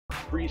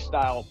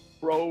Freestyle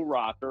Pro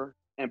rocker,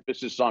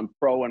 emphasis on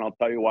pro, and I'll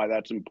tell you why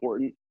that's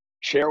important.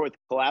 Chair with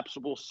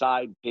collapsible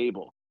side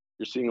table.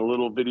 You're seeing a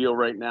little video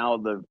right now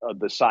of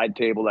the side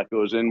table that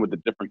goes in with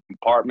the different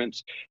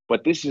compartments,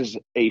 but this is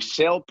a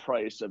sale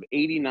price of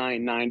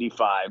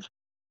 $89.95,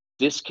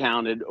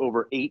 discounted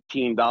over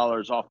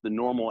 $18 off the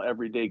normal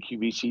everyday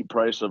QVC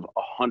price of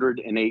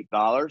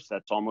 $108.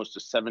 That's almost a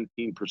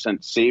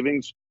 17%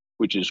 savings,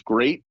 which is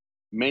great.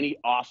 Many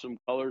awesome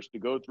colors to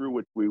go through,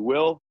 which we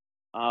will.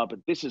 But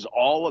this is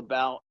all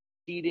about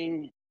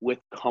seating with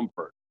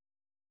comfort.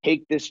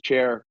 Take this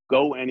chair,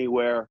 go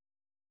anywhere,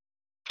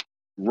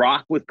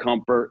 rock with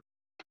comfort,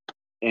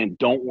 and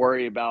don't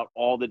worry about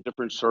all the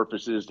different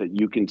surfaces that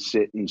you can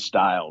sit in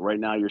style. Right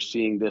now, you're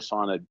seeing this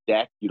on a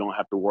deck. You don't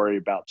have to worry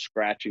about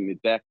scratching the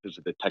deck because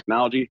of the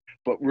technology.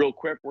 But real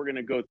quick, we're going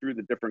to go through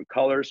the different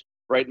colors.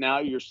 Right now,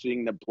 you're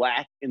seeing the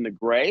black and the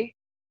gray,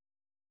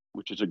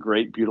 which is a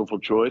great, beautiful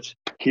choice.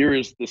 Here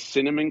is the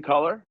cinnamon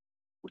color,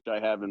 which I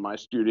have in my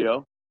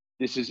studio.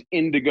 This is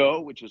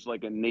indigo, which is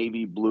like a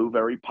navy blue,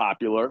 very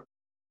popular.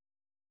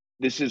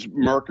 This is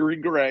mercury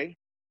gray,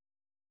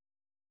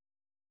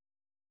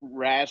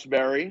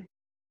 raspberry,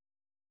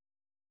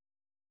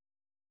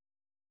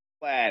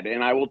 plaid.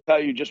 And I will tell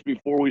you just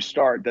before we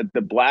start that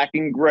the black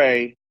and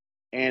gray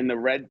and the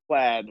red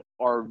plaid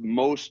are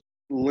most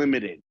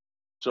limited.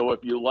 So if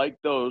you like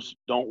those,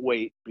 don't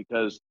wait,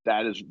 because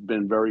that has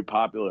been very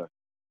popular.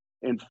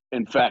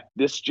 In fact,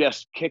 this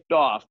just kicked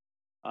off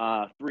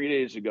 3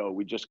 days ago.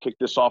 We just kicked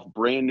this off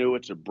brand new.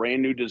 It's a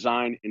brand new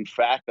design. In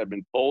fact, I've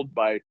been told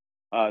by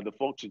the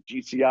folks at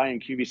GCI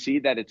and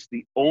QVC that it's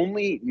the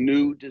only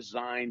new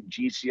design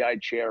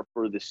GCI chair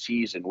for the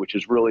season, which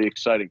is really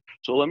exciting.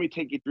 So let me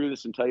take you through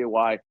this and tell you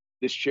why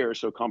this chair is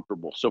so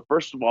comfortable. So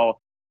first of all,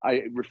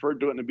 I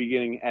referred to it in the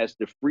beginning as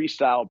the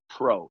Freestyle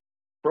Pro.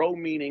 Pro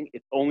meaning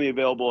it's only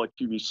available at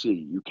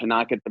QVC. You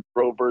cannot get the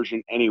Pro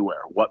version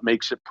anywhere. What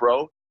makes it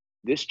Pro?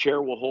 This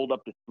chair will hold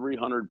up to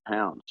 300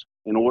 pounds.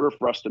 In order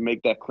for us to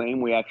make that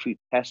claim, we actually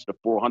test to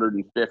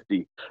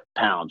 450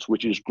 pounds,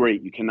 which is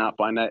great. You cannot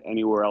find that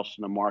anywhere else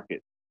in the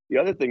market. The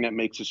other thing that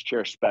makes this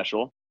chair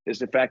special is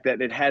the fact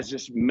that it has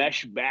this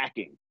mesh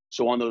backing.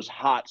 So on those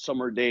hot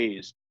summer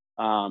days,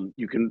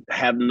 you can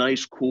have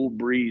nice cool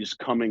breeze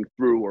coming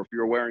through, or if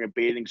you're wearing a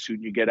bathing suit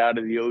and you get out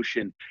of the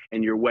ocean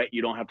and you're wet,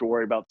 you don't have to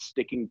worry about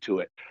sticking to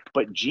it.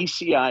 But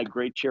GCI,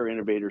 Great Chair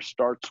Innovator,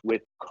 starts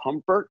with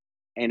comfort,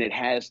 and it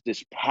has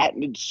this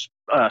patented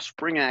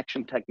spring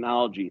action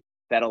technology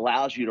that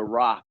allows you to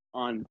rock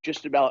on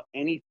just about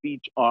any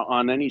feature,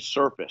 on any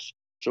surface.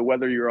 So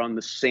whether you're on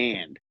the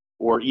sand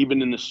or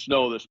even in the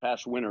snow this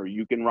past winter,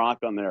 you can rock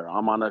on there.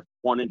 I'm on a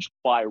 1-inch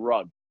ply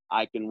rug.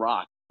 I can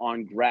rock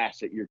on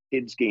grass at your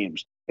kids'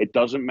 games. It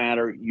doesn't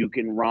matter. You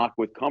can rock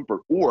with comfort.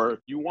 Or if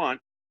you want,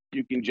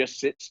 you can just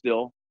sit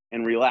still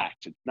and relax.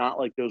 It's not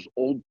like those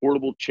old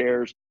portable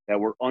chairs that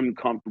were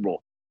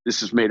uncomfortable.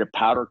 This is made of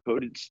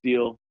powder-coated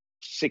steel,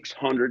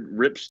 600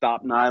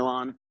 ripstop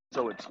nylon,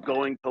 so it's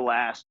going to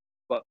last.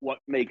 But what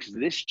makes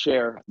this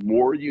chair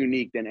more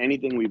unique than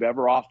anything we've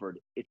ever offered,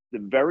 it's the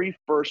very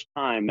first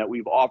time that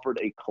we've offered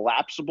a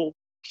collapsible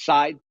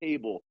side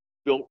table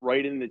built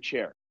right in the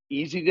chair.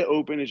 Easy to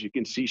open, as you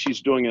can see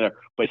she's doing it there.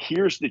 But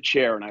here's the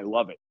chair, and I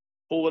love it.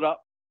 Pull it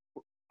up,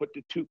 put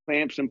the 2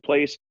 clamps in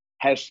place,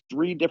 has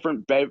 3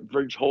 different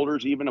beverage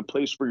holders, even a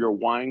place for your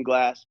wine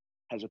glass,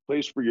 has a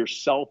place for your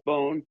cell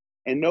phone.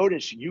 And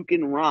notice you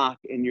can rock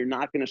and you're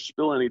not going to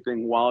spill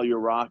anything while you're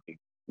rocking,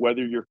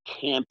 whether you're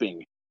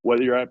camping,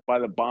 whether you're by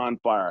the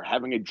bonfire,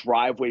 having a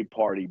driveway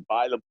party,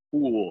 by the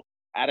pool,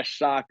 at a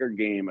soccer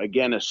game,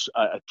 again,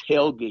 a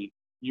tailgate,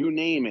 you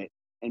name it.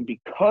 And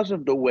because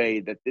of the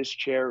way that this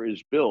chair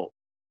is built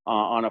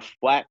on a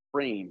flat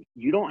frame,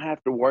 you don't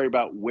have to worry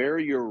about where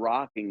you're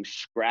rocking,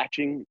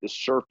 scratching the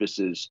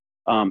surfaces.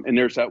 And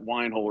there's that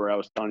wine holder I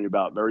was telling you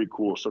about, very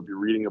cool. So if you're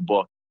reading a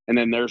book, and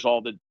then there's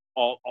all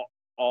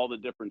the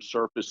different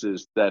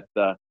surfaces that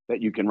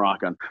you can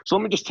rock on. So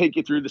let me just take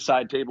you through the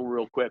side table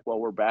real quick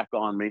while we're back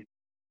on me.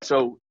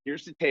 So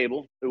here's the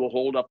table. It will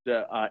hold up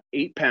to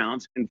 8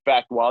 pounds. In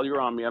fact, while you're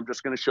on me, I'm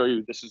just going to show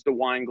you, this is the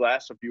wine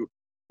glass. If you're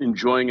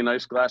enjoying a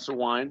nice glass of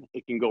wine,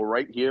 it can go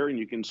right here and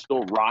you can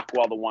still rock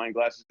while the wine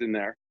glass is in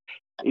there.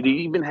 It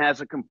even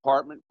has a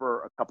compartment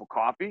for a cup of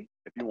coffee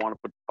if you want to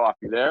put the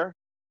coffee there.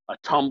 A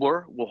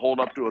tumbler will hold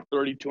up to a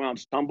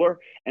 32-ounce tumbler.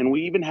 And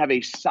we even have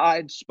a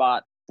side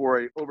spot for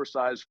an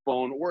oversized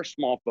phone or a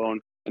small phone.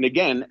 And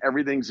again,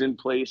 everything's in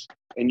place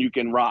and you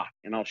can rock.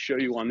 And I'll show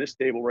you on this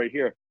table right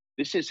here.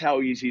 This is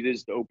how easy it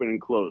is to open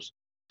and close.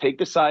 Take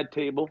the side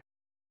table,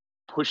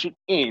 push it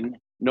in.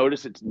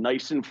 Notice it's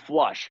nice and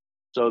flush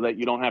so that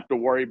you don't have to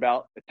worry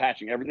about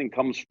attaching. Everything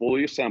comes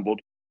fully assembled.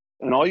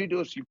 And all you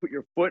do is you put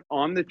your foot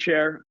on the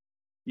chair.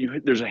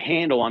 There's a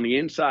handle on the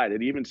inside.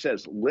 It even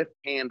says lift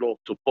handle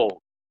to fold.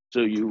 So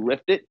you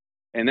lift it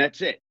and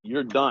that's it.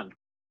 You're done.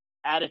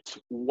 At its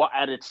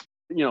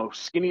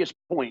skinniest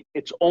point,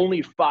 it's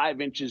only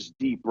 5 inches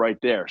deep right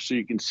there. So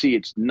you can see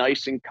it's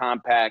nice and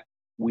compact.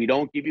 We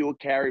don't give you a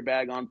carry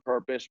bag on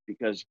purpose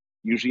because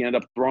you usually end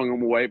up throwing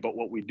them away. But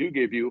what we do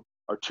give you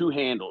are two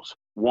handles.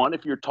 One,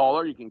 if you're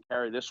taller, you can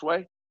carry this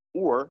way,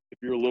 or if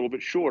you're a little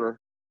bit shorter,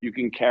 you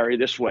can carry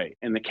this way,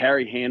 and the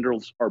carry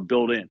handles are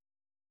built in.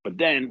 But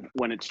then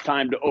when it's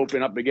time to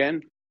open up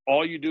again,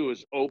 all you do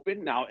is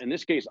open. Now, in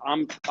this case,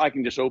 I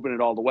can just open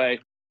it all the way,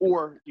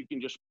 or you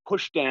can just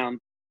push down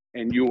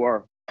and you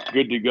are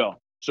good to go.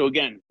 So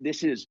again,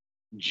 this is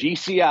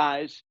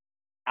GCI's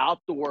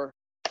outdoor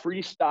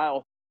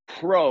Freestyle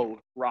Pro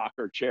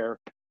rocker chair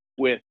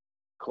with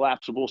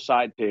collapsible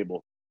side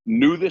table.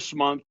 New this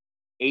month,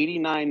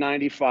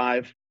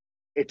 $89.95.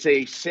 It's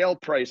a sale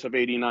price of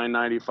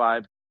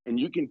 $89.95, and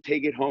you can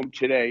take it home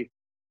today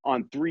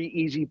on 3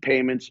 easy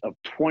payments of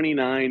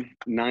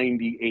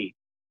 $29.98.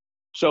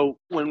 So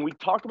when we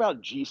talk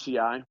about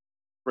GCI,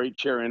 Great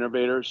Chair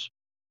Innovators,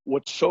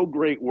 what's so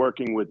great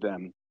working with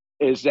them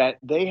is that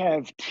they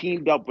have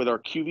teamed up with our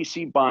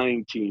QVC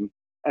buying team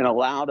and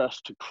allowed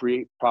us to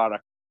create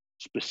product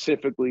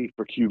specifically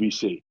for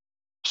QVC.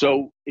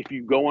 So if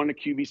you go on to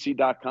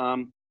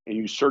QVC.com and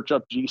you search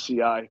up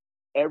GCI,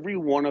 every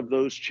one of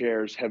those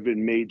chairs have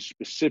been made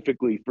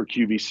specifically for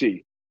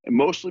QVC, and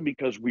mostly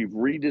because we've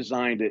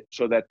redesigned it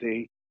so that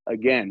they,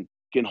 again,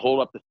 can hold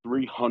up to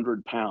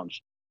 300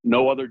 pounds.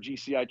 No other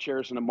GCI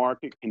chairs in the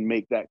market can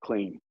make that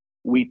claim.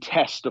 We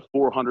test to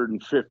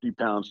 450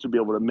 pounds to be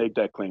able to make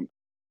that claim.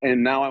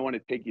 And now I want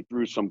to take you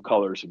through some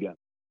colors again.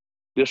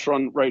 This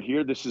one right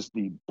here, this is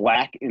the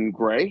black and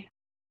gray.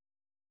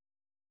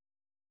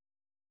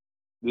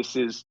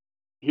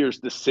 Here's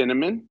the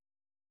cinnamon.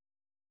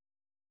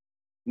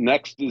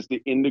 Next is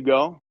the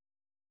indigo.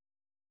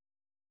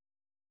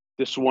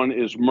 This one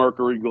is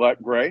mercury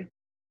gray.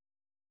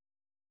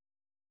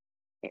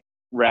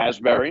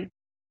 Raspberry.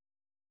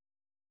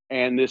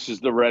 And this is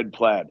the red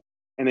plaid.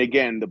 And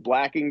again, the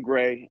black and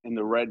gray and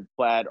the red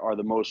plaid are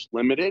the most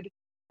limited.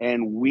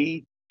 And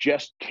we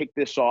just kicked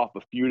this off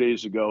a few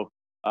days ago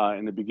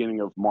in the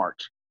beginning of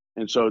March.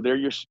 And so there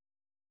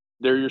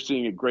you're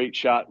seeing a great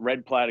shot.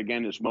 Red plaid,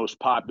 again, is most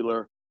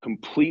popular.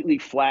 Completely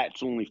flat.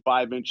 It's only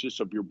 5 inches.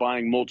 So if you're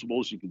buying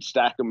multiples, you can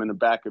stack them in the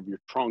back of your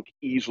trunk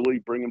easily,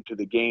 bring them to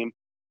the game.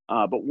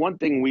 But one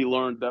thing we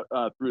learned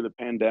through the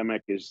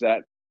pandemic is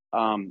that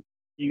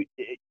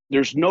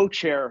there's no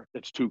chair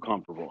that's too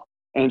comfortable.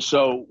 And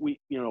so we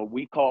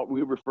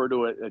refer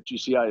to it at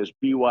GCI as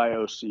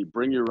BYOC,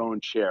 bring your own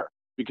chair.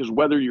 Because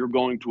whether you're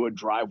going to a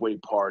driveway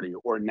party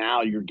or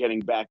now you're getting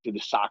back to the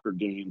soccer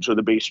games or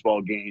the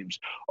baseball games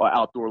or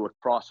outdoor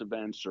lacrosse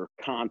events or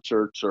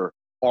concerts or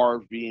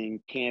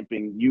RVing,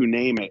 camping, you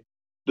name it,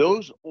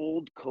 those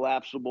old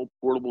collapsible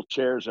portable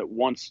chairs that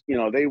once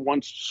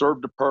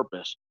served a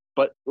purpose,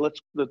 but let's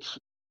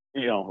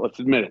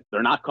admit it,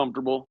 they're not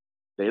comfortable,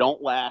 they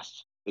don't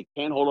last, they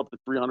can't hold up to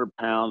 300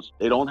 pounds,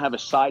 they don't have a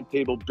side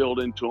table built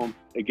into them,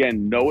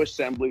 again, no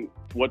assembly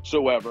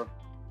whatsoever.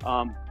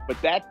 But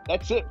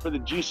that's it for the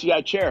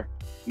GCI chair.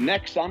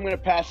 Next, I'm going to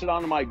pass it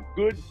on to my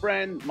good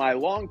friend, my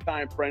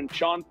longtime friend,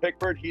 Sean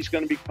Pickford. He's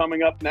going to be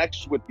coming up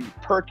next with the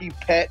Perky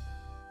Pet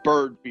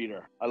bird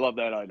feeder. I love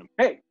that item.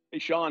 Hey,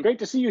 Sean. Great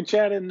to see you,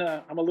 Chad. And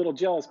I'm a little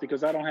jealous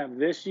because I don't have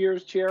this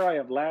year's chair. I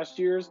have last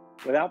year's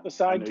without the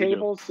side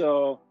table.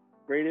 So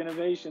great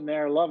innovation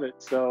there. Love it.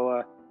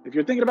 So if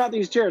you're thinking about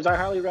these chairs, I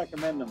highly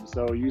recommend them.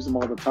 So use them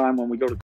all the time when we go to